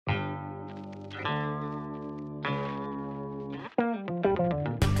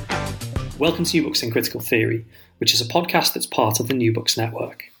Welcome to New Books in Critical Theory, which is a podcast that's part of the New Books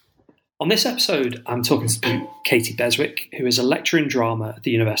Network. On this episode, I'm talking to Katie Beswick, who is a lecturer in drama at the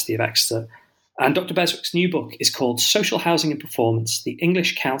University of Exeter. And Dr. Beswick's new book is called Social Housing and Performance, the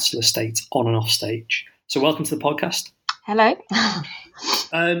English Council Estate on and Off Stage. So welcome to the podcast. Hello.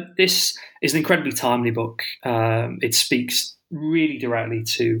 This is an incredibly timely book. It speaks really directly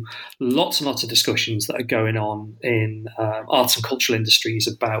to lots and lots of discussions that are going on in arts and cultural industries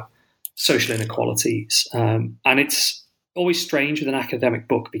about social inequalities. And it's always strange with an academic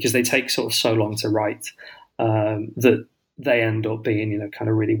book because they take sort of so long to write that they end up being,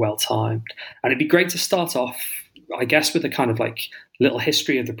 kind of really well timed. And it'd be great to start off, I guess, with a kind of like little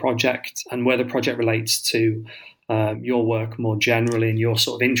history of the project and where the project relates to your work more generally and your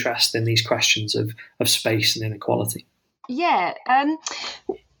sort of interest in these questions of space and inequality. Yeah.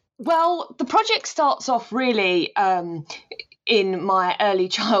 Well, the project starts off really in my early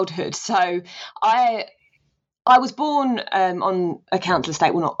childhood. So I was born on a council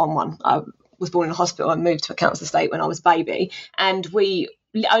estate. Well, not on one. I was born in a hospital and moved to a council estate when I was a baby. And we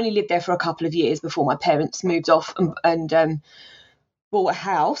only lived there for a couple of years before my parents moved off and bought a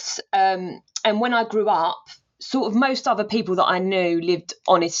house. And when I grew up, sort of most other people that I knew lived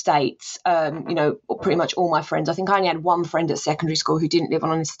on estates, pretty much all my friends. I think I only had one friend at secondary school who didn't live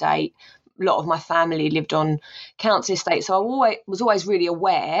on an estate. A lot of my family lived on council estates. So I was always really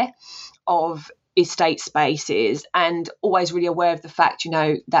aware of estate spaces and always really aware of the fact,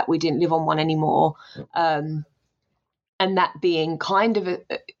 that we didn't live on one anymore. And that being kind of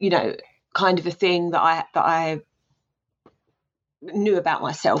a thing that I knew about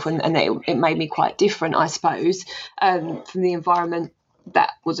myself and it made me quite different, I suppose, from the environment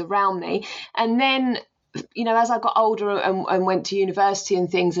that was around me. And then, as I got older and went to university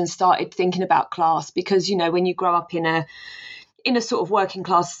and things and started thinking about class, because, when you grow up in a sort of working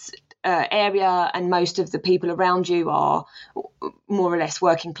class area and most of the people around you are more or less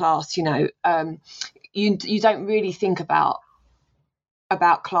working class, you don't really think about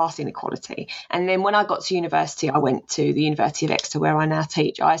class inequality. And then when I got to university, I went to the University of Exeter where I now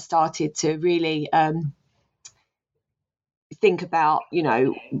teach. I started to really think about,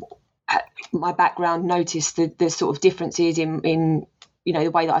 my background, notice the sort of differences in the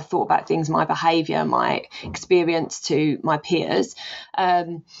way that I thought about things, my behaviour, my experience to my peers.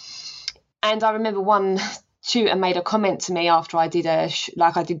 And I remember one tutor made a comment to me after I did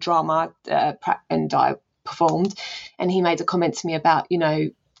I did drama and I performed, and he made a comment to me about,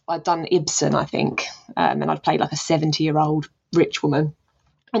 I'd done Ibsen, I think, and I'd played like a 70-year-old rich woman.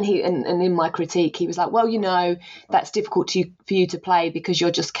 And and in my critique, he was like, well, that's difficult for you to play because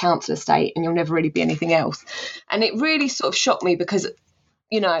you're just council estate and you'll never really be anything else. And it really sort of shocked me because,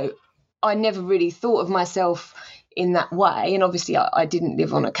 I never really thought of myself in that way. And obviously I didn't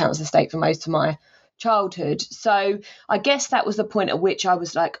live on a council estate for most of my childhood. So I guess that was the point at which I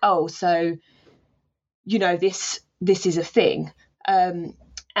was like, oh, so, this is a thing. And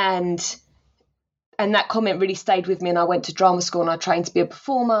that comment really stayed with me, and I went to drama school and I trained to be a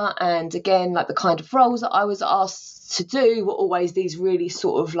performer. And again, like the kind of roles that I was asked to do were always these really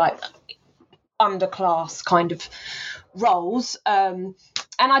sort of like underclass kind of roles. And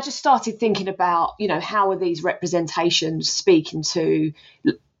I just started thinking about, how are these representations speaking to,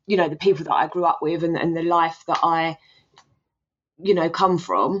 the people that I grew up with and the life that I, come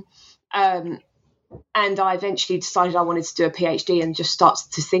from. And I eventually decided I wanted to do a PhD and just start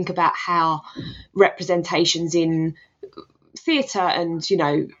to think about how representations in theatre and,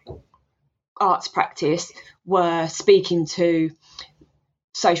 arts practice were speaking to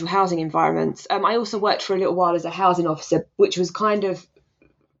social housing environments. I also worked for a little while as a housing officer, which was kind of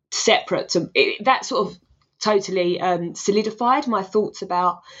separate to that sort of totally solidified my thoughts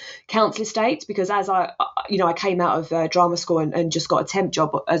about council estates, because as I came out of drama school and just got a temp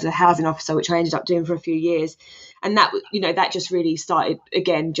job as a housing officer, which I ended up doing for a few years. And that, that just really started,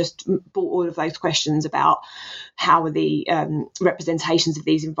 again, just brought all of those questions about how are the representations of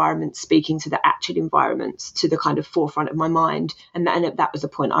these environments speaking to the actual environments to the kind of forefront of my mind. And that was the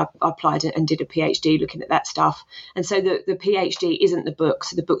point I applied and did a PhD looking at that stuff. And so the PhD isn't the book.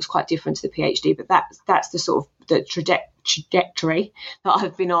 So the book's quite different to the PhD, but that's the sort of the trajectory that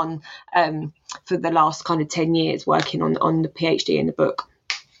I've been on for the last kind of 10 years working on the PhD and the book,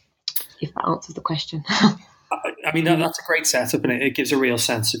 if that answers the question. I mean, that's a great setup, and it gives a real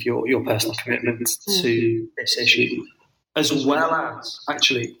sense of your personal commitment to this issue, as well as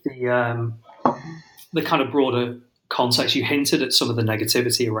actually the kind of broader context. You hinted at some of the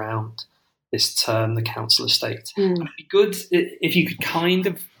negativity around this term, the council estate. It'd be good if you could kind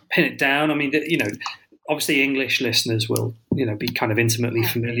of pin it down. I mean, obviously English listeners will, be kind of intimately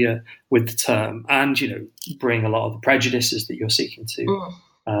familiar with the term, and bring a lot of the prejudices that you're seeking to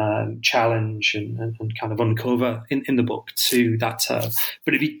challenge and kind of uncover in the book to that term.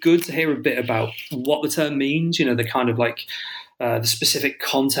 But it'd be good to hear a bit about what the term means. The kind of like the specific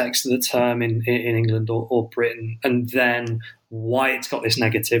context of the term in England or Britain, and then why it's got this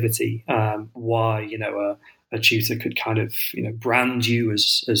negativity. Why a tutor could kind of brand you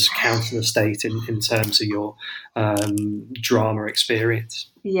as counsel estate in terms of your drama experience.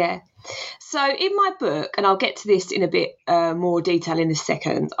 Yeah. So in my book, and I'll get to this in a bit more detail in a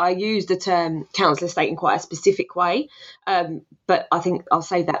second, I use the term counsel estate in quite a specific way, but I think I'll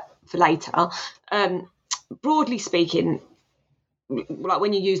save that for later. Broadly speaking, like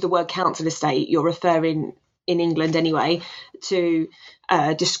when you use the word counsel estate, you're referring, in England anyway, to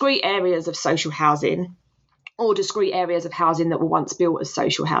discrete areas of social housing, or discrete areas of housing that were once built as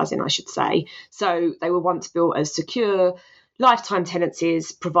social housing, I should say. So they were once built as secure, lifetime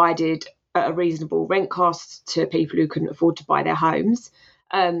tenancies provided at a reasonable rent cost to people who couldn't afford to buy their homes.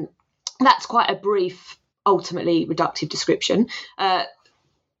 That's quite a brief, ultimately reductive description, but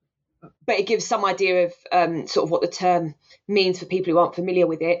it gives some idea of sort of what the term means for people who aren't familiar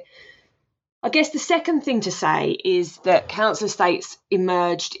with it. I guess the second thing to say is that council estates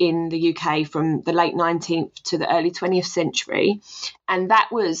emerged in the UK from the late 19th to the early 20th century, and that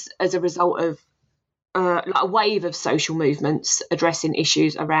was as a result of like a wave of social movements addressing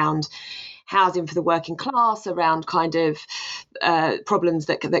issues around housing for the working class, around kind of problems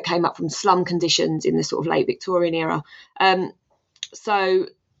that came up from slum conditions in the sort of late Victorian era. So,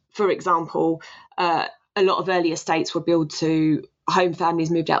 for example, a lot of early estates were built to home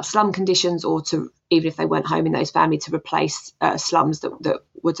families moved out of slum conditions, or to, even if they weren't home in those families, to replace slums that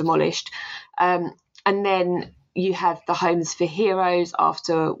were demolished. And then you have the Homes for Heroes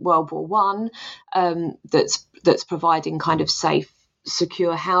after World War One, that's providing kind of safe,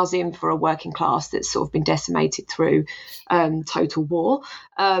 secure housing for a working class that's sort of been decimated through total war.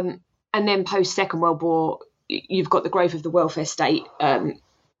 And then post Second World War, you've got the growth of the welfare state,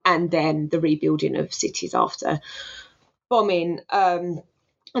 and then the rebuilding of cities after bombing, and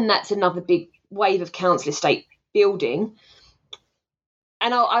that's another big wave of council estate building.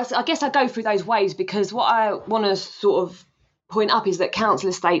 And I guess I go through those waves because what I want to sort of point up is that council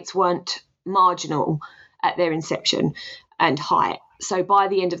estates weren't marginal at their inception and height. So by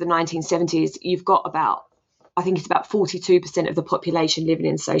the end of the 1970s, you've got about 42% of the population living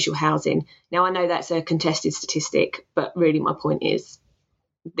in social housing. Now, I know that's a contested statistic, but really my point is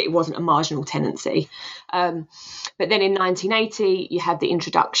it wasn't a marginal tenancy. But then in 1980, you had the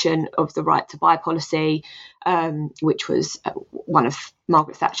introduction of the right to buy policy, which was one of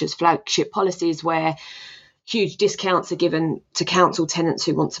Margaret Thatcher's flagship policies, where huge discounts are given to council tenants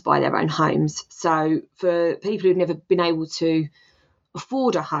who want to buy their own homes. So for people who've never been able to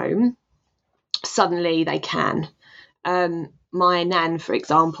afford a home, suddenly they can. My nan, for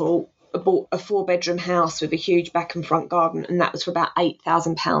example, bought a 4-bedroom house with a huge back and front garden, and that was for about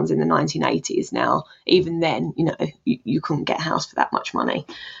 £8,000 in the 1980s. Now, even then, you couldn't get a house for that much money.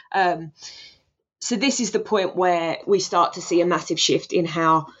 So this is the point where we start to see a massive shift in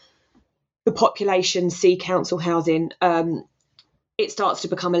how the population see council housing. It starts to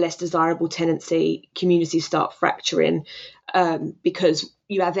become a less desirable tenancy. Communities start fracturing because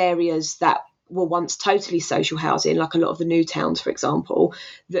you have areas that were once totally social housing, like a lot of the new towns, for example,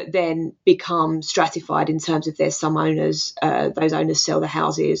 that then become stratified in terms of there's some owners, those owners sell the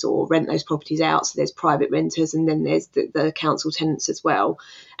houses or rent those properties out. So there's private renters, and then there's the council tenants as well.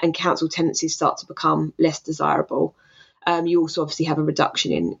 And council tenancies start to become less desirable. You also obviously have a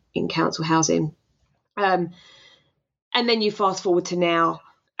reduction in council housing. And then you fast forward to now,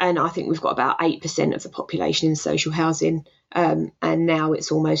 and I think we've got about 8% of the population in social housing. And now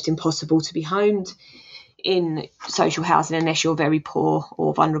it's almost impossible to be homed in social housing unless you're very poor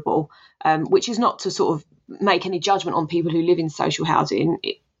or vulnerable, which is not to sort of make any judgment on people who live in social housing.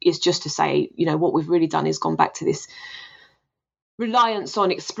 It's just to say, what we've really done is gone back to this reliance on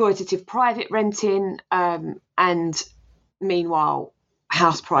exploitative private renting, and meanwhile,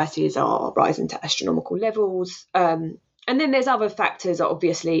 house prices are rising to astronomical levels. And then there's other factors,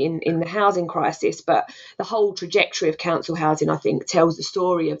 obviously, in the housing crisis, but the whole trajectory of council housing, I think, tells the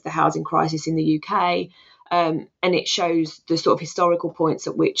story of the housing crisis in the UK, and it shows the sort of historical points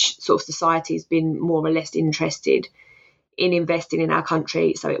at which sort of society has been more or less interested in investing in our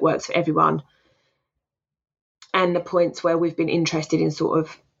country so it works for everyone, and the points where we've been interested in sort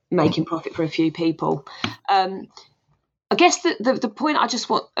of making profit for a few people. I guess the point I just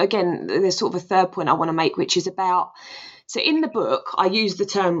want, again, there's sort of a third point I want to make, which is about, so in the book, I use the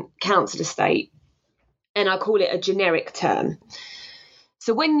term council estate, and I call it a generic term.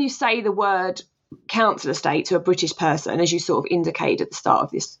 So when you say the word council estate to a British person, as you sort of indicate at the start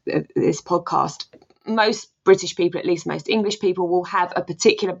of this podcast, most British people, at least most English people, will have a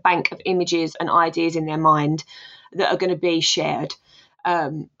particular bank of images and ideas in their mind that are going to be shared,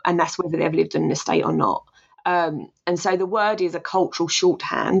 and that's whether they've lived in an estate or not. And so the word is a cultural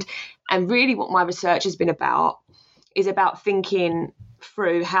shorthand, and really what my research has been about is about thinking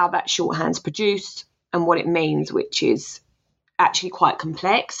through how that shorthand's produced and what it means, which is actually quite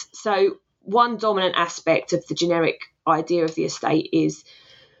complex. So one dominant aspect of the generic idea of the estate is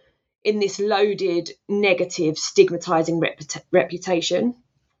in this loaded, negative, stigmatizing reputation.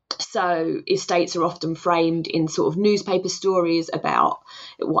 So estates are often framed in sort of newspaper stories about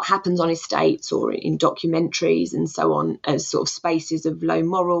what happens on estates or in documentaries and so on as sort of spaces of low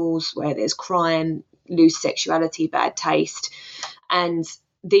morals where there's crime, loose sexuality, bad taste. And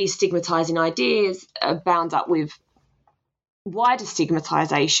these stigmatizing ideas are bound up with wider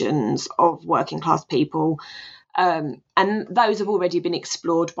stigmatizations of working class people. And those have already been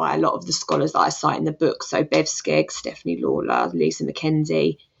explored by a lot of the scholars that I cite in the book. So Bev Skeggs, Stephanie Lawler, Lisa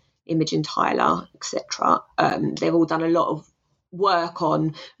McKenzie, Imogen Tyler, etc. They've all done a lot of work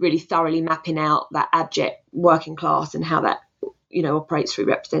on really thoroughly mapping out that abject working class and how that, operates through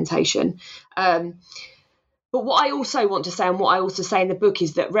representation. But what I also want to say, and what I also say in the book,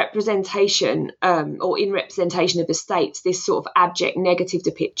 is that representation, or in representation of estates, this sort of abject negative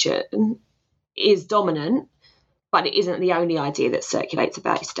depiction is dominant, but it isn't the only idea that circulates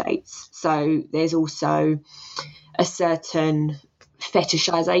about estates. So there's also a certain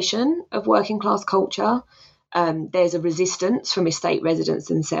fetishization of working class culture. There's a resistance from estate residents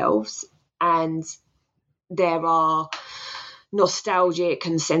themselves, and there are nostalgic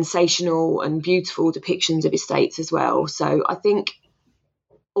and sensational and beautiful depictions of estates as well. So I think,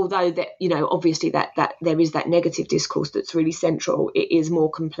 although that obviously that there is that negative discourse that's really central, it is more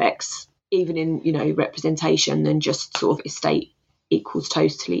complex even in representation than just sort of estate equals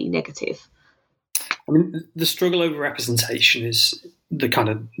totally negative. I mean, the struggle over representation is the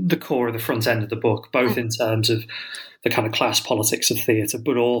core of the front end of the book, both in terms of the kind of class politics of theatre,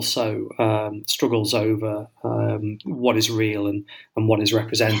 but also struggles over what is real and what is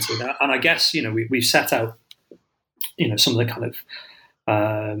represented. And I guess, we've set out, some of the kind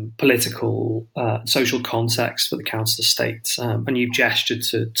of political, social context for the council estates, and you've gestured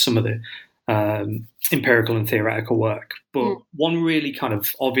to some of the empirical and theoretical work. But one really kind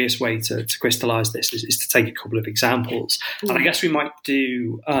of obvious way to crystallise this is to take a couple of examples. And I guess we might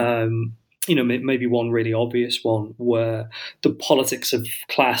do, maybe one really obvious one where the politics of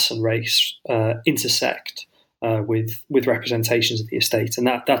class and race intersect with representations of the estate. And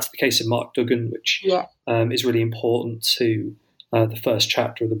that's the case of Mark Duggan, which is really important to the first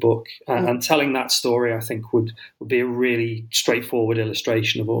chapter of the book. And telling that story, I think, would be a really straightforward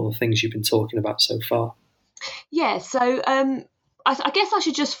illustration of all the things you've been talking about so far. Yeah, so I guess I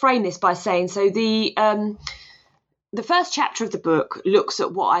should just frame this by saying, so the first chapter of the book looks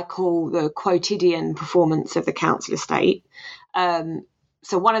at what I call the quotidian performance of the council estate.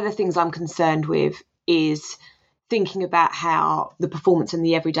 So one of the things I'm concerned with is thinking about how the performance and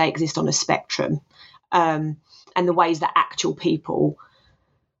the everyday exist on a spectrum, and the ways that actual people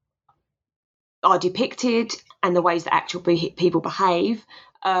are depicted and the ways that actual people behave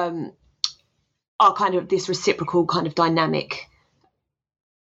are kind of this reciprocal kind of dynamic,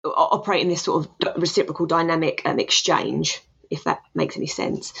 operate in this sort of reciprocal dynamic exchange, if that makes any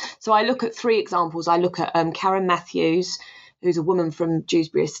sense. So I look at three examples. I look at Karen Matthews, who's a woman from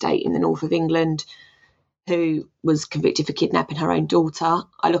Dewsbury Estate in the north of England, who was convicted for kidnapping her own daughter.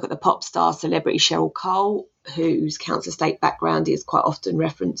 I look at the pop star celebrity Cheryl Cole, whose council estate background is quite often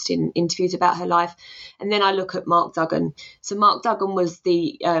referenced in interviews about her life. And then I look at Mark Duggan. So Mark Duggan was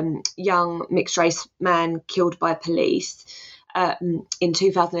the young mixed-race man killed by police in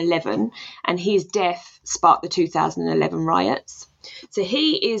 2011, and his death sparked the 2011 riots. So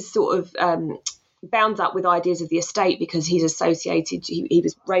he is sort of bound up with ideas of the estate because he's associated, he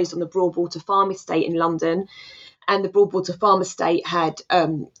was raised on the Broadwater Farm Estate in London, and the Broadwater Farm Estate had,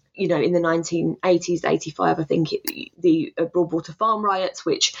 in the 1980s, 85, I think, the Broadwater Farm riots,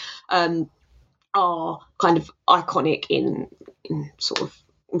 which are kind of iconic in sort of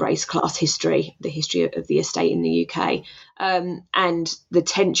race class history, the history of the estate in the UK, and the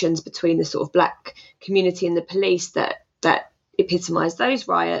tensions between the sort of black community and the police that epitomised those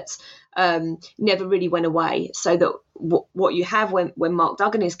riots never really went away. So that what you have when Mark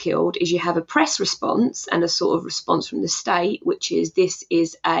Duggan is killed is you have a press response and a sort of response from the state, which is, this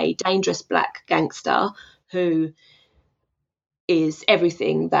is a dangerous black gangster who is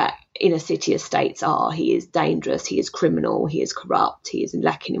everything that inner city estates are. He is dangerous, he is criminal, he is corrupt, he is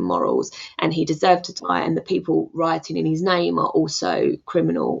lacking in morals, and he deserved to die. And the people rioting in his name are also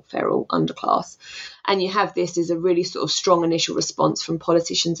criminal, feral, underclass. And you have this as a really sort of strong initial response from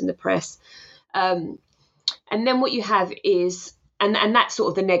politicians and the press. And then what you have is, and that's sort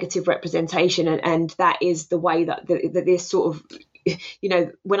of the negative representation, and that is the way that this sort of,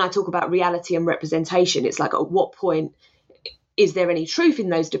 when I talk about reality and representation, it's like, at what point is there any truth in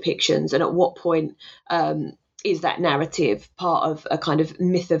those depictions, and at what point is that narrative part of a kind of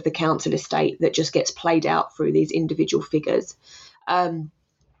myth of the council estate that just gets played out through these individual figures? But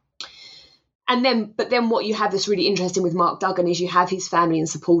then what you have that's really interesting with Mark Duggan is you have his family and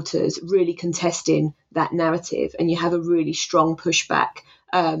supporters really contesting that narrative, and you have a really strong pushback.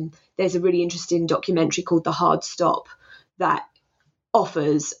 There's a really interesting documentary called The Hard Stop that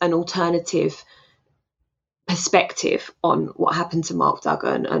offers an alternative perspective on what happened to Mark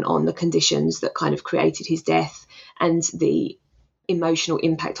Duggan and on the conditions that kind of created his death and the emotional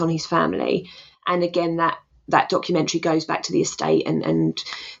impact on his family. And again, that documentary goes back to the estate, and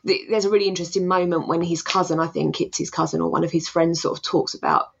there's a really interesting moment when his cousin, I think it's his cousin or one of his friends, sort of talks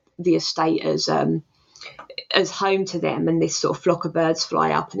about the estate as home to them, and this sort of flock of birds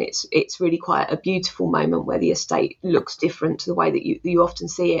fly up, and it's really quite a beautiful moment where the estate looks different to the way that you often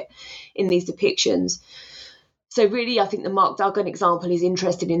see it in these depictions. So really, I think the Mark Duggan example is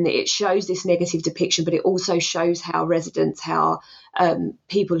interesting in that it shows this negative depiction, but it also shows how residents, how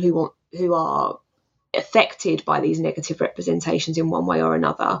people who are affected by these negative representations in one way or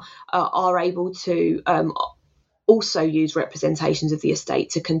another are able to also use representations of the estate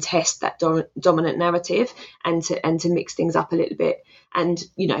to contest that dominant narrative and to mix things up a little bit. And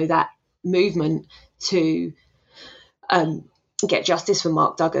that movement to get justice for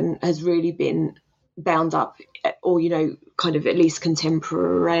Mark Duggan has really been bound up, or kind of at least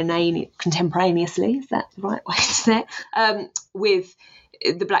contemporaneously, is that the right way to say it, with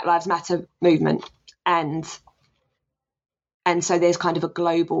the Black Lives Matter movement. And so there's kind of a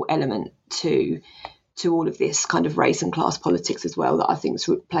global element to all of this kind of race and class politics as well that I think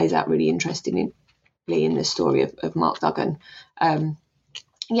plays out really interestingly in the story of Mark Duggan. So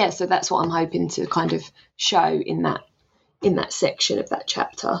that's what I'm hoping to kind of show in that section of that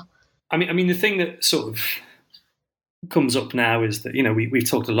chapter. I mean, the thing that sort of comes up now is that we've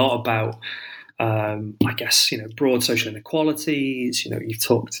talked a lot about I guess broad social inequalities. You've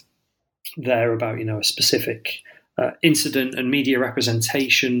talked there about a specific incident and media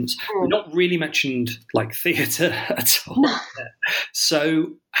representations. We've not really mentioned like theatre at all.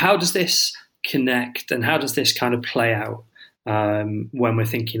 So how does this connect, and how does this kind of play out when we're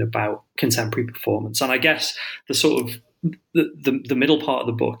thinking about contemporary performance? And I guess the sort of the middle part of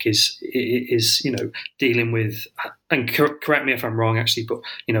the book is dealing with, and correct me if I'm wrong actually, but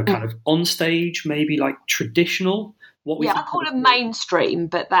kind of on stage, maybe like traditional. I call it mainstream,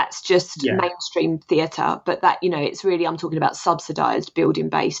 but that's just mainstream theatre. But that, it's really, I'm talking about subsidised,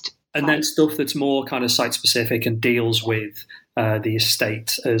 building-based. And then stuff that's more kind of site-specific and deals with the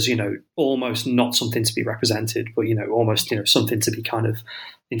estate as, almost not something to be represented, but, almost, something to be kind of,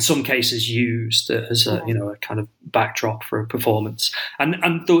 in some cases, used as a, a kind of backdrop for a performance.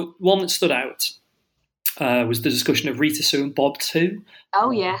 And the one that stood out was the discussion of Rita Sue and Bob too.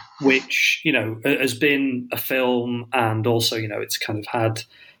 Oh yeah, which has been a film, and also it's kind of had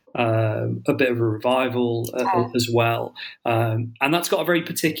a bit of a revival as well, and that's got a very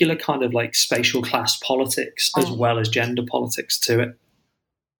particular kind of like spatial class politics as well as gender politics to it.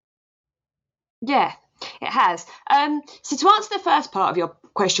 Yeah, it has. So to answer the first part of your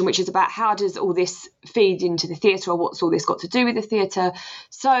question, which is about how does all this feed into the theatre, or what's all this got to do with the theatre?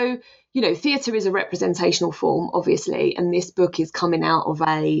 So theatre is a representational form, obviously, and this book is coming out of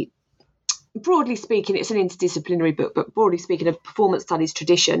broadly speaking, it's an interdisciplinary book, but broadly speaking, a performance studies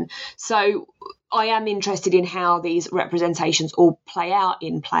tradition. So I am interested in how these representations all play out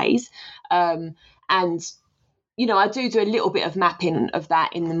in plays. And, I do a little bit of mapping of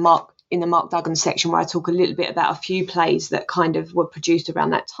that in the Mark Duggan section, where I talk a little bit about a few plays that kind of were produced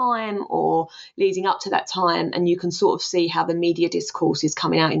around that time or leading up to that time. And you can sort of see how the media discourse is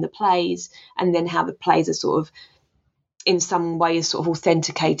coming out in the plays, and then how the plays are sort of in some ways sort of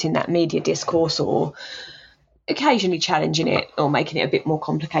authenticating that media discourse, or occasionally challenging it or making it a bit more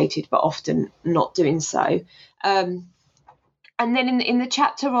complicated, but often not doing so. And then in the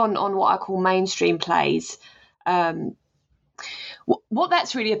chapter on what I call mainstream plays, what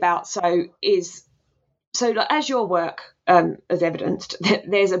that's really about, as your work has evidenced,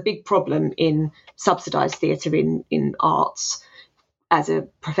 there's a big problem in subsidised theatre in arts, as a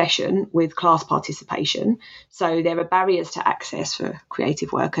profession with class participation. So there are barriers to access for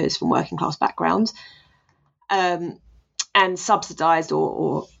creative workers from working class backgrounds, and subsidised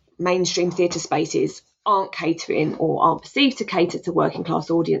or mainstream theatre spaces aren't catering or aren't perceived to cater to working class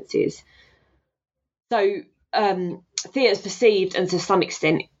audiences. So theatre is perceived, and to some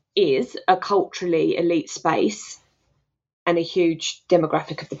extent is, a culturally elite space, and a huge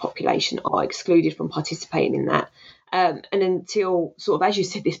demographic of the population are excluded from participating in that. And until, sort of, as you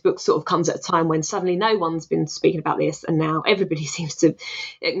said, this book sort of comes at a time when suddenly no one's been speaking about this, and now everybody seems to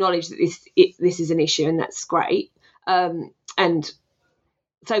acknowledge that this is an issue, and that's great. And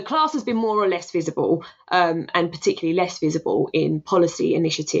so class has been more or less visible, and particularly less visible in policy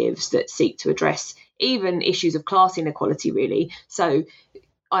initiatives that seek to address even issues of class inequality, really. So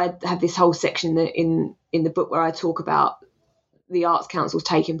I have this whole section in the book where I talk about the Arts Council's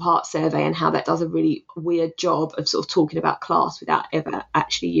Taking Part survey and how that does a really weird job of sort of talking about class without ever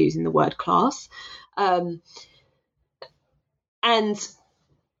actually using the word class. And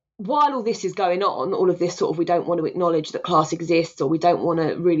while all this is going on, all of this sort of, we don't want to acknowledge that class exists, or we don't want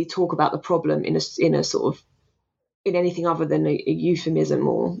to really talk about the problem in a sort of, in anything other than a euphemism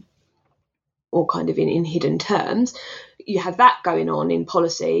or kind of in hidden terms, you have that going on in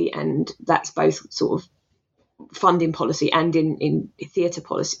policy, and that's both sort of funding policy and in theatre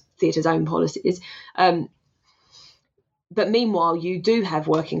policy, theatre's own policies. But meanwhile, you do have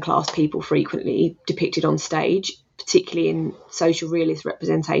working class people frequently depicted on stage, particularly in social realist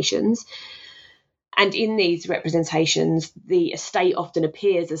representations. And in these representations, the estate often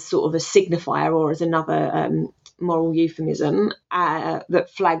appears as sort of a signifier, or as another moral euphemism that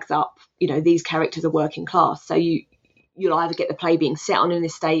flags up, these characters are working class. So you'll either get the play being set on an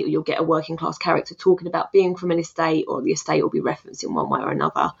estate, or you'll get a working class character talking about being from an estate, or the estate will be referenced in one way or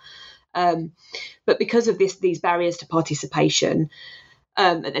another. But because of these barriers to participation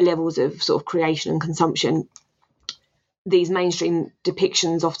at the levels of sort of creation and consumption, these mainstream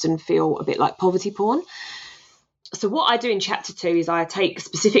depictions often feel a bit like poverty porn. So what I do in chapter 2 is I take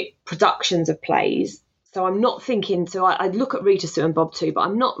specific productions of plays. So I'm not thinking, so I look at Rita Sue and Bob too, but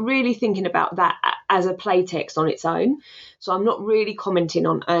I'm not really thinking about that as a play text on its own. So I'm not really commenting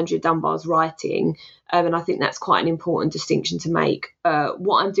on Andrea Dunbar's writing, and I think that's quite an important distinction to make.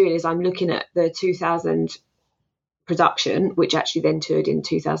 What I'm doing is I'm looking at the 2000 production, which actually then toured in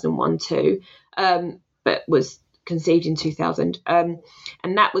 2001 too, but was conceived in 2000. And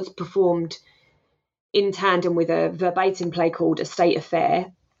that was performed in tandem with a verbatim play called A State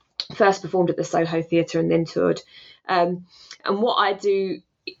Affair, first performed at the Soho Theatre and then toured. And what I do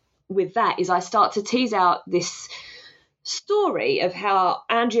with that is I start to tease out this story of how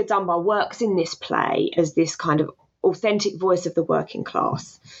Andrea Dunbar works in this play as this kind of authentic voice of the working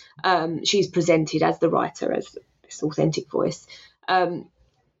class. She's presented as the writer, as this authentic voice.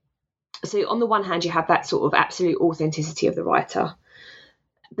 So on the one hand, you have that sort of absolute authenticity of the writer.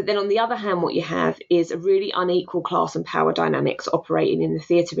 But then on the other hand, what you have is a really unequal class and power dynamics operating in the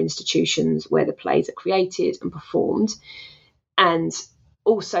theatre institutions where the plays are created and performed, and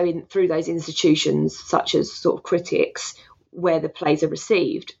also through those institutions, such as sort of critics, where the plays are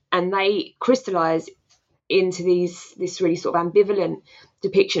received. And they crystallise into this really sort of ambivalent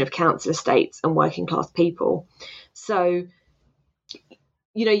depiction of council estates and working class people. So,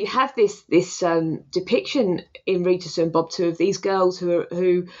 you have this depiction in Rita Sue and Bob too of these girls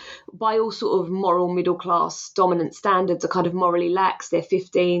who, by all sort of moral middle class dominant standards, are kind of morally lax. They're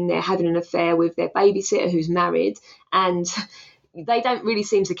 15, they're having an affair with their babysitter who's married, and they don't really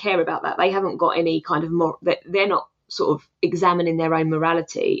seem to care about that. They haven't got any kind of they're not sort of examining their own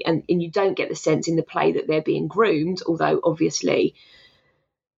morality, and you don't get the sense in the play that they're being groomed, although obviously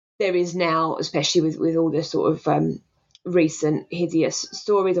there is now, especially with all the sort of recent hideous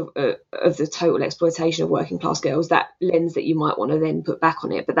stories of the total exploitation of working class girls, that lens that you might want to then put back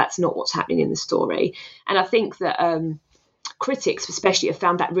on it, but that's not what's happening in the story. And I think that critics especially have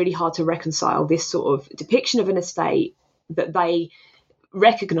found that really hard to reconcile, this sort of depiction of an estate that they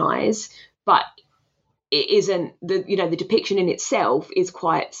recognise, but it isn't the depiction in itself is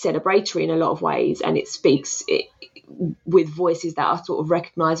quite celebratory in a lot of ways, and it speaks with voices that are sort of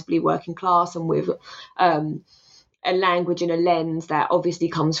recognisably working class, and with a language and a lens that obviously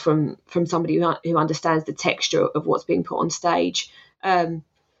comes from somebody who understands the texture of what's being put on stage. But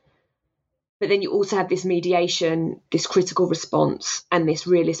then you also have this mediation, this critical response, and this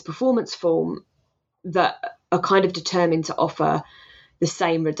realist performance form that are kind of determined to offer the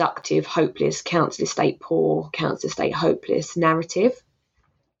same reductive, hopeless, council estate poor, council estate hopeless narrative.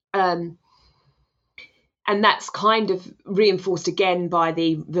 And that's kind of reinforced again by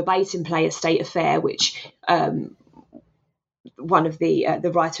the verbatim play A State Affair, which one of the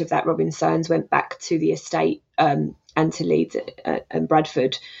writer of that, Robin Stearns, went back to the estate and to Leeds and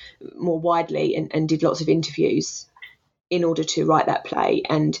Bradford more widely and did lots of interviews in order to write that play.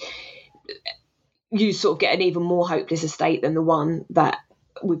 And you sort of get an even more hopeless estate than the one that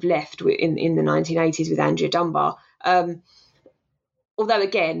we've left in the 1980s with Andrea Dunbar. Although,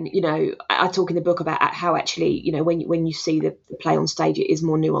 again, I talk in the book about how actually, when you see the play on stage, it is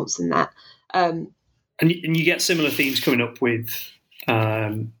more nuanced than that. And you get similar themes coming up with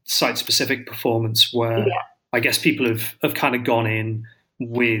site-specific performance where I guess people have kind of gone in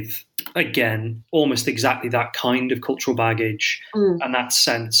with, again, almost exactly that kind of cultural baggage and that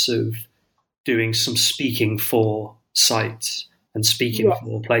sense of doing some speaking for sites and speaking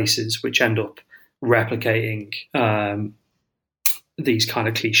for places, which end up replicating these kind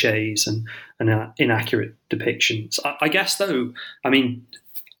of cliches and inaccurate depictions. I guess, though, I mean,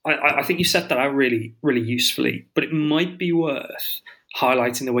 I think you set that out really, really usefully, but it might be worth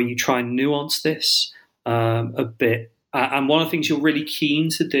highlighting the way you try and nuance this a bit. And one of the things you're really keen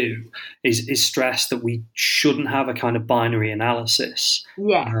to do is stress that we shouldn't have a kind of binary analysis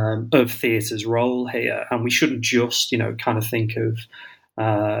of theatre's role here, and we shouldn't just, kind of think of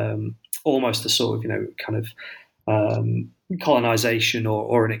almost a sort of, kind of colonization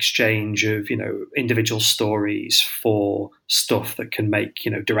or an exchange of, individual stories for stuff that can make,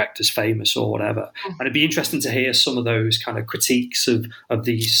 directors famous or whatever. And it'd be interesting to hear some of those kind of critiques of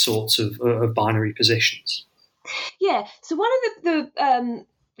these sorts of binary positions. Yeah. So one of the I'm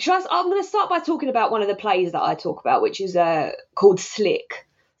going to start by talking about one of the plays that I talk about, which is called Slick.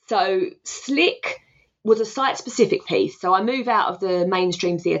 So Slick was a site-specific piece. So I move out of the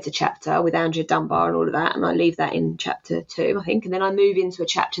mainstream theatre chapter with Andrea Dunbar and all of that, and I leave that in chapter 2, I think. And then I move into a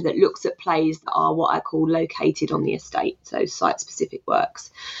chapter that looks at plays that are what I call located on the estate, so site-specific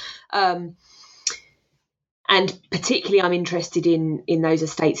works. And particularly I'm interested in those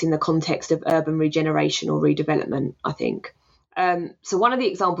estates in the context of urban regeneration or redevelopment, I think. So one of the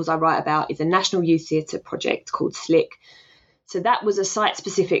examples I write about is a National Youth Theatre project called Slick. So that was a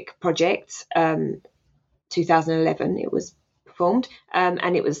site-specific project. 2011 it was performed,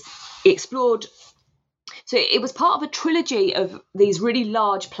 and it explored. So it was part of a trilogy of these really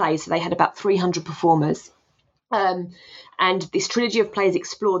large plays. So they had about 300 performers. And this trilogy of plays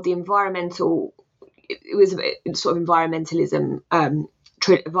explored the environmental. It was a sort of environmentalism,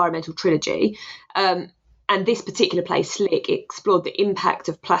 environmental trilogy. And this particular play, Slick, explored the impact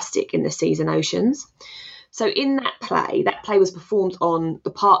of plastic in the seas and oceans. So in that play was performed on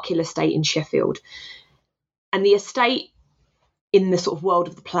the Park Hill estate in Sheffield. And the estate in the sort of world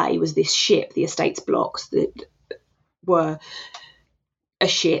of the play was this ship, the estate's blocks, that were a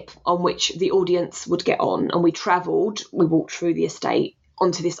ship on which the audience would get on. And we walked through the estate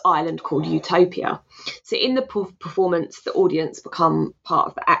onto this island called Utopia. So in the performance, the audience become part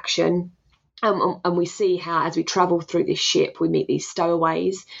of the action. And we see how, as we travel through this ship, we meet these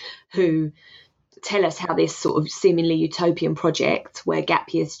stowaways who tell us how this sort of seemingly utopian project where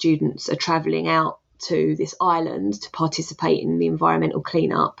gap year students are travelling out to this island to participate in the environmental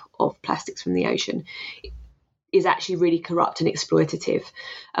cleanup of plastics from the ocean is actually really corrupt and exploitative.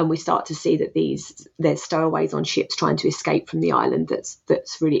 And we start to see that there's stowaways on ships trying to escape from the island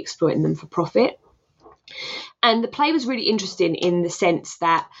that's really exploiting them for profit. And the play was really interesting in the sense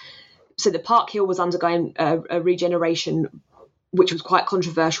that, so the Park Hill was undergoing a regeneration, which was quite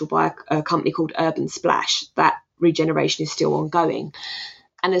controversial, by a company called Urban Splash. That regeneration is still ongoing.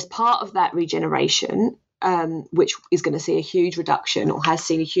 And as part of that regeneration, which is going to see a huge reduction, or has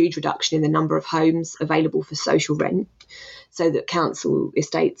seen a huge reduction in the number of homes available for social rent, so that council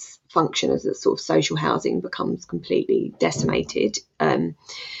estates function as a sort of social housing becomes completely decimated.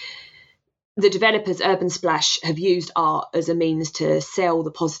 The developers, Urban Splash, have used art as a means to sell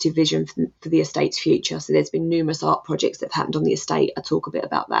the positive vision for the estate's future. So there's been numerous art projects that have happened on the estate. I talk a bit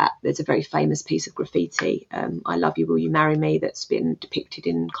about that. There's a very famous piece of graffiti, I Love You, Will You Marry Me, that's been depicted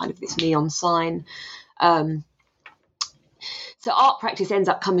in kind of this neon sign. So art practice ends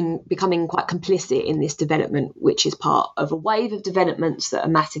up becoming quite complicit in this development, which is part of a wave of developments that are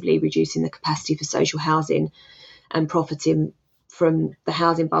massively reducing the capacity for social housing and profiting from the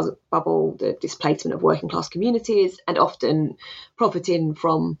housing bubble, the displacement of working class communities, and often profiting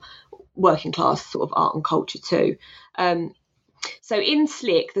from working class sort of art and culture too. So in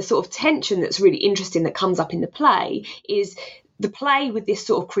Slick, the sort of tension that's really interesting that comes up in the play is the play with this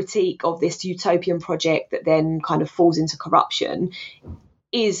sort of critique of this utopian project that then kind of falls into corruption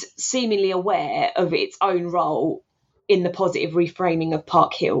is seemingly aware of its own role in the positive reframing of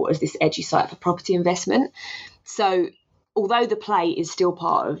Park Hill as this edgy site for property investment. So although the play is still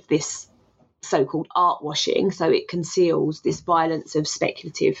part of this so-called art washing. So it conceals this violence of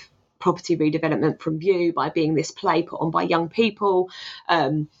speculative property redevelopment from view by being this play put on by young people,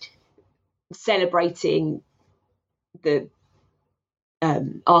 celebrating the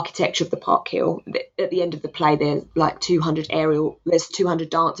architecture of the Park Hill. At the end of the play, there's like 200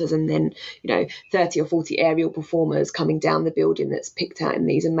 dancers, and then 30 or 40 aerial performers coming down the building that's picked out in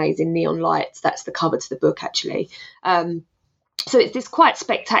these amazing neon lights. That's the cover to the book, actually. So it's this quite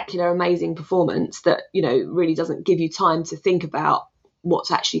spectacular, amazing performance that really doesn't give you time to think about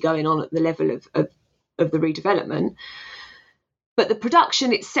what's actually going on at the level of the redevelopment. But the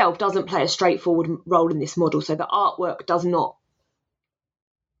production itself doesn't play a straightforward role in this model. So the artwork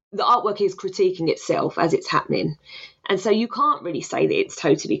is critiquing itself as it's happening. And so you can't really say that it's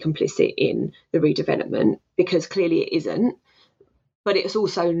totally complicit in the redevelopment, because clearly it isn't, but it's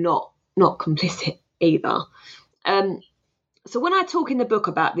also not complicit either. So when I talk in the book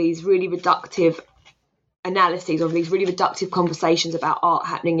about these really reductive analyses, or these really reductive conversations about art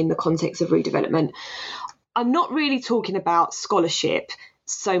happening in the context of redevelopment, I'm not really talking about scholarship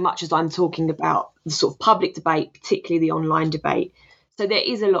so much as I'm talking about the sort of public debate, particularly the online debate. So there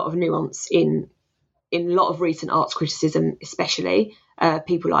is a lot of nuance in a lot of recent arts criticism, especially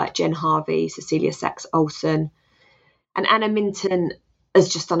people like Jen Harvey, Cecilia Sachs-Olsen, and Anna Minton has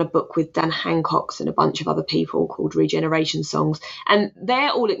just done a book with Dan Hancock and a bunch of other people called Regeneration Songs. And they're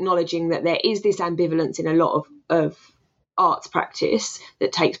all acknowledging that there is this ambivalence in a lot of arts practice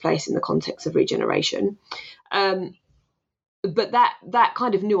that takes place in the context of regeneration. But that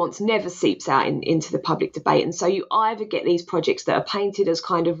kind of nuance never seeps out into the public debate. And so you either get these projects that are painted as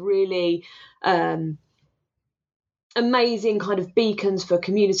kind of really amazing kind of beacons for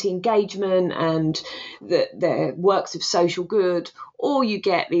community engagement and they're works of social good, or you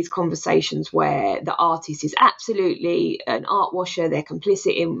get these conversations where the artist is absolutely an art washer, they're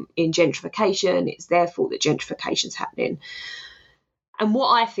complicit in gentrification, it's their fault that gentrification's happening. And what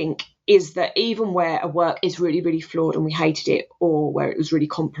I think is that even where a work is really, really flawed and we hated it, or where it was really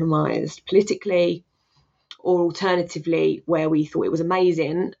compromised politically, or alternatively where we thought it was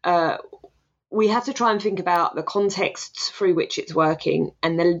amazing, we have to try and think about the contexts through which it's working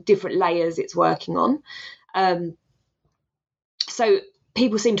and the different layers it's working on. So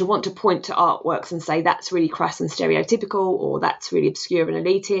people seem to want to point to artworks and say that's really crass and stereotypical, or that's really obscure and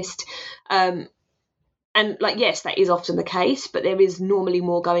elitist. And yes, that is often the case, but there is normally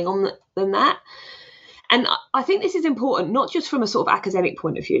more going on than that. And I think this is important, not just from a sort of academic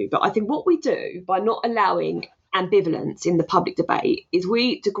point of view, but I think what we do by not allowing ambivalence in the public debate is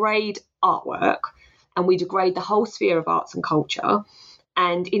we degrade artwork and we degrade the whole sphere of arts and culture.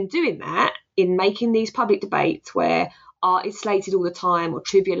 And in doing that, in making these public debates where art is slated all the time, or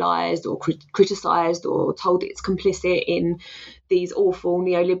trivialised, or criticised, or told it's complicit in these awful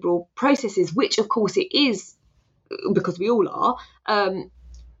neoliberal processes, which of course it is, because we all are,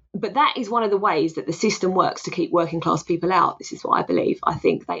 but that is one of the ways that the system works to keep working class people out. This is what I believe. I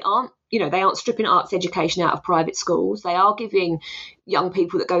think they aren't stripping arts education out of private schools. They are giving young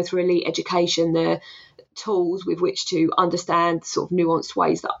people that go through elite education the tools with which to understand sort of nuanced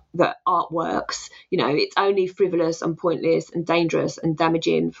ways that art works. It's only frivolous and pointless and dangerous and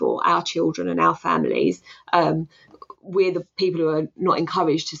damaging for our children and our families. We're the people who are not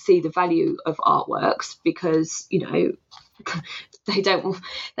encouraged to see the value of artworks because, they don't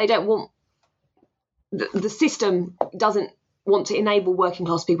want the system doesn't want to enable working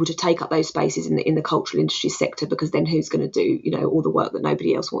class people to take up those spaces in the cultural industry sector, because then who's going to do all the work that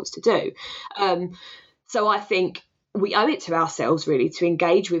nobody else wants to do. So I think we owe it to ourselves really to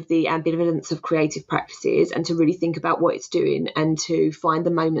engage with the ambivalence of creative practices and to really think about what it's doing, and to find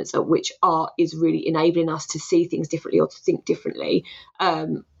the moments at which art is really enabling us to see things differently or to think differently,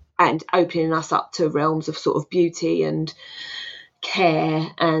 and opening us up to realms of sort of beauty and care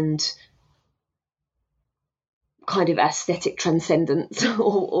and kind of aesthetic transcendence,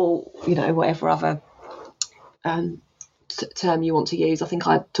 or whatever other term you want to use. I think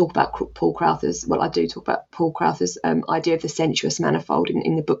I talk about Paul Crowther's, I do talk about Paul Crowther's idea of the sensuous manifold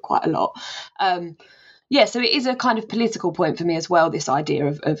in the book quite a lot. So it is a kind of political point for me as well, this idea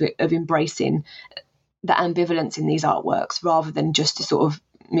of embracing the ambivalence in these artworks, rather than just a sort of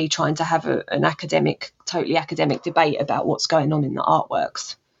me trying to have an totally academic debate about what's going on in the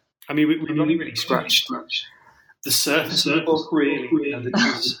artworks. I mean, we've only really scratched the surface of the book, really.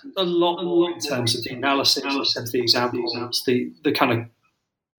 There's a lot more in terms of the analysis, in terms of the examples, the kind of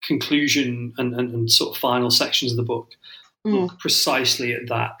conclusion and sort of final sections of the book look precisely at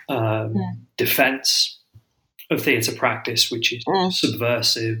that defence of theatre practice, which is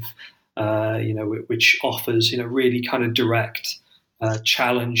subversive, which offers really kind of direct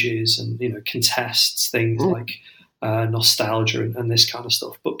challenges and contests things like nostalgia and this kind of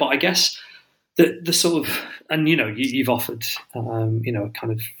stuff. But I guess the sort of, and you've offered a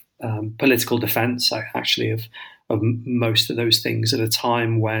kind of political defence actually of most of those things at a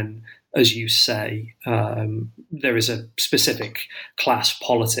time when, as you say, there is a specific class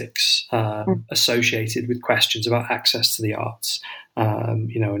politics associated with questions about access to the arts,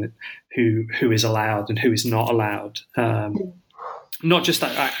 and who is allowed and who is not allowed. Not just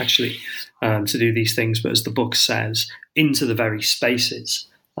that actually to do these things, but as the book says, into the very spaces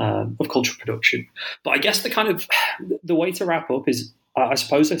of cultural production. But I guess the way to wrap up is, I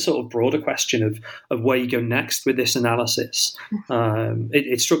suppose, a sort of broader question of where you go next with this analysis.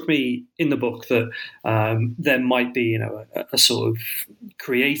 It struck me in the book that there might be, a sort of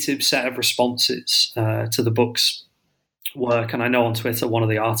creative set of responses to the book's work. And I know on Twitter, one of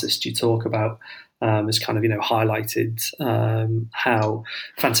the artists you talk about has kind of, highlighted how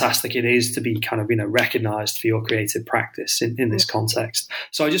fantastic it is to be kind of, recognised for your creative practice in this context.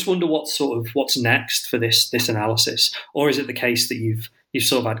 So I just wonder what's next for this analysis, or is it the case that you've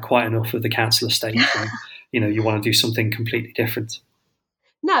sort of had quite enough of the council estate and, you want to do something completely different?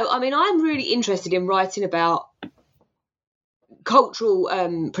 No, I mean, I'm really interested in writing about cultural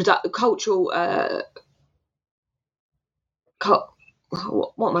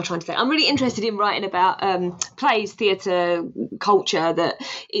what am I trying to say? I'm really interested in writing about plays, theatre, culture that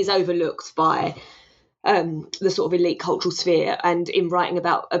is overlooked by the sort of elite cultural sphere, and in writing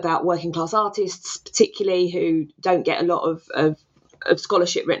about working class artists, particularly, who don't get a lot of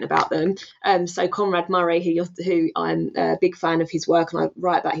scholarship written about them. So Conrad Murray, who I'm a big fan of his work, and I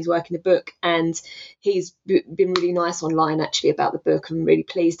write about his work in the book, and he's been really nice online actually about the book. I'm really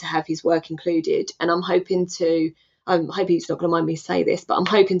pleased to have his work included, and I'm hoping he's not going to mind me say this, but I'm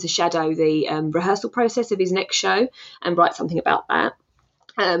hoping to shadow the rehearsal process of his next show and write something about that.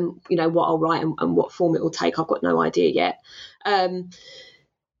 What I'll write and what form it will take, I've got no idea yet.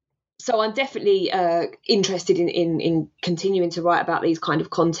 So I'm definitely interested in continuing to write about these kind of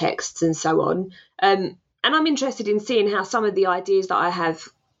contexts and so on. And I'm interested in seeing how some of the ideas that I have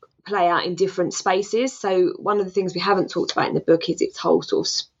play out in different spaces. So one of the things we haven't talked about in the book is its whole sort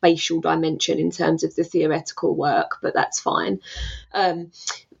of spatial dimension in terms of the theoretical work, but that's fine.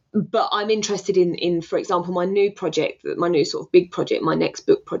 But I'm interested in, for example, my new sort of big project, my next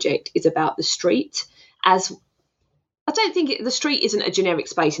book project is about the street. As I don't think the street isn't a generic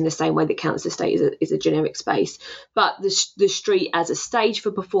space in the same way that council estate is a generic space, but the street as a stage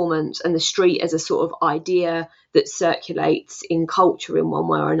for performance and the street as a sort of idea that circulates in culture in one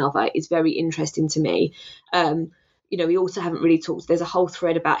way or another is very interesting to me. We also haven't really talked, there's a whole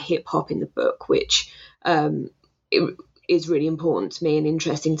thread about hip hop in the book, which is really important to me and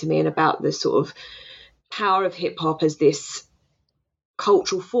interesting to me, and about the sort of power of hip hop as this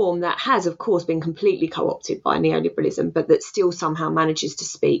cultural form that has, of course, been completely co-opted by neoliberalism, but that still somehow manages to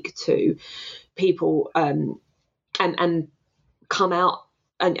speak to people and come out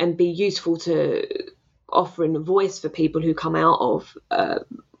and be useful to offering a voice for people who come out of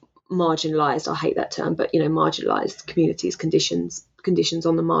marginalised, I hate that term, but marginalised communities, conditions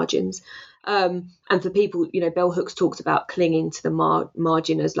on the margins. And for people, Bell Hooks talks about clinging to the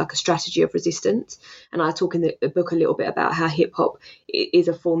margin as like a strategy of resistance. And I talk in the book a little bit about how hip hop is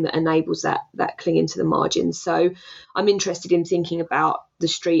a form that enables that clinging to the margin. So I'm interested in thinking about the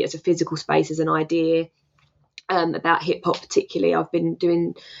street as a physical space, as an idea. About hip hop particularly, I've been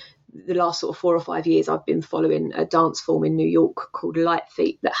doing the last sort of 4 or 5 years, I've been following a dance form in New York called Light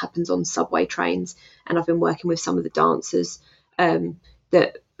Feet that happens on subway trains. And I've been working with some of the dancers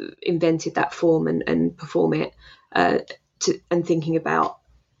that invented that form and perform it, and thinking about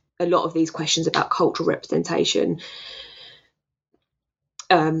a lot of these questions about cultural representation,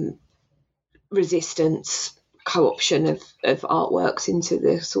 resistance, co-option of artworks into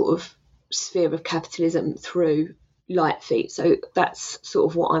the sort of sphere of capitalism through Light Feet. So that's sort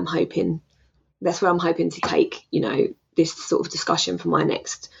of what I'm hoping, that's where I'm hoping to take, this sort of discussion for my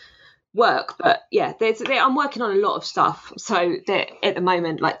next work. But yeah, I'm working on a lot of stuff. So at the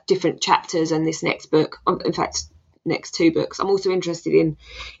moment, like different chapters, and this next book, in fact, next 2 books, I'm also interested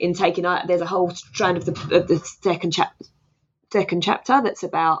in taking. There's a whole strand of the second chapter that's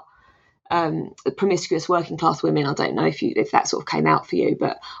about promiscuous working class women. I don't know if that sort of came out for you,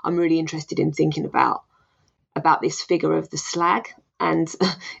 but I'm really interested in thinking about this figure of the slag. And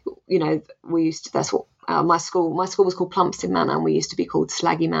we used to, that's what my school was called Plumpston Manor, and we used to be called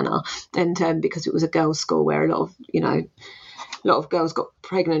Slaggy Manor, and because it was a girls' school where a lot of girls got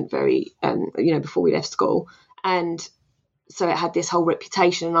pregnant very before we left school, and so it had this whole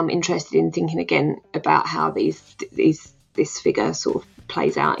reputation. And I'm interested in thinking again about how these this figure sort of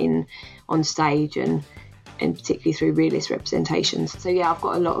plays out on stage and particularly through realist representations. So yeah, I've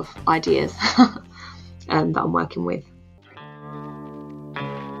got a lot of ideas that I'm working with.